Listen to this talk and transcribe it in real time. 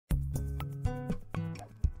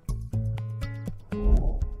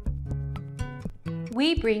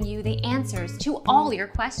We bring you the answers to all your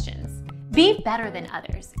questions. Be better than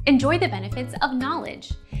others. Enjoy the benefits of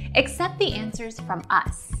knowledge. Accept the answers from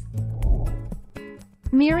us.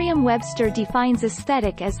 Merriam-Webster defines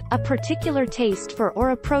aesthetic as a particular taste for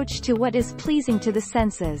or approach to what is pleasing to the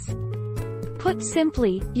senses. Put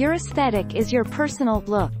simply, your aesthetic is your personal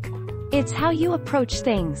look. It's how you approach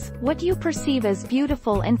things, what you perceive as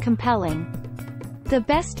beautiful and compelling. The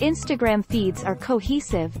best Instagram feeds are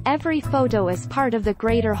cohesive, every photo is part of the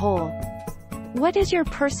greater whole. What is your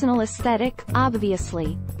personal aesthetic?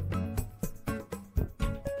 Obviously.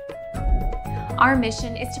 Our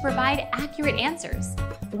mission is to provide accurate answers.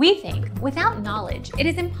 We think, without knowledge, it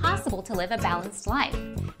is impossible to live a balanced life.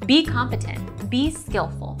 Be competent, be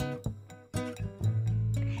skillful.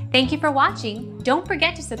 Thank you for watching. Don't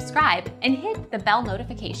forget to subscribe and hit the bell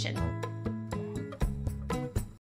notification.